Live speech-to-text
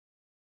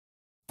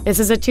This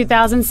is a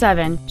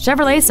 2007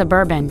 Chevrolet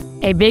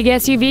Suburban, a big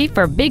SUV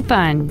for big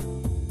fun.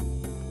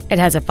 It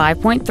has a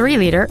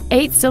 5.3-liter,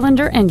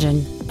 8-cylinder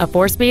engine, a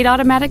 4-speed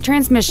automatic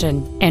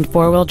transmission, and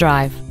 4-wheel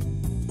drive.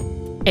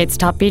 Its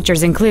top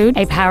features include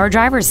a power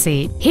driver's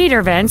seat,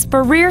 heater vents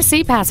for rear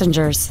seat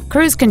passengers,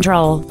 cruise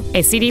control,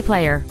 a CD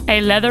player,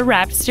 a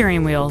leather-wrapped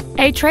steering wheel,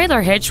 a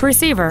trailer hitch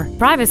receiver,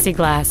 privacy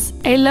glass,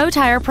 a low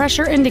tire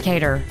pressure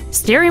indicator,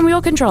 steering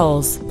wheel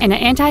controls, and an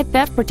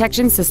anti-theft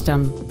protection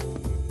system.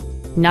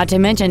 Not to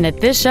mention that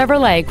this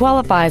Chevrolet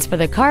qualifies for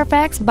the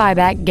Carfax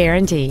buyback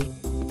guarantee.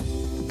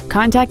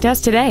 Contact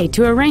us today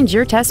to arrange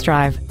your test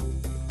drive.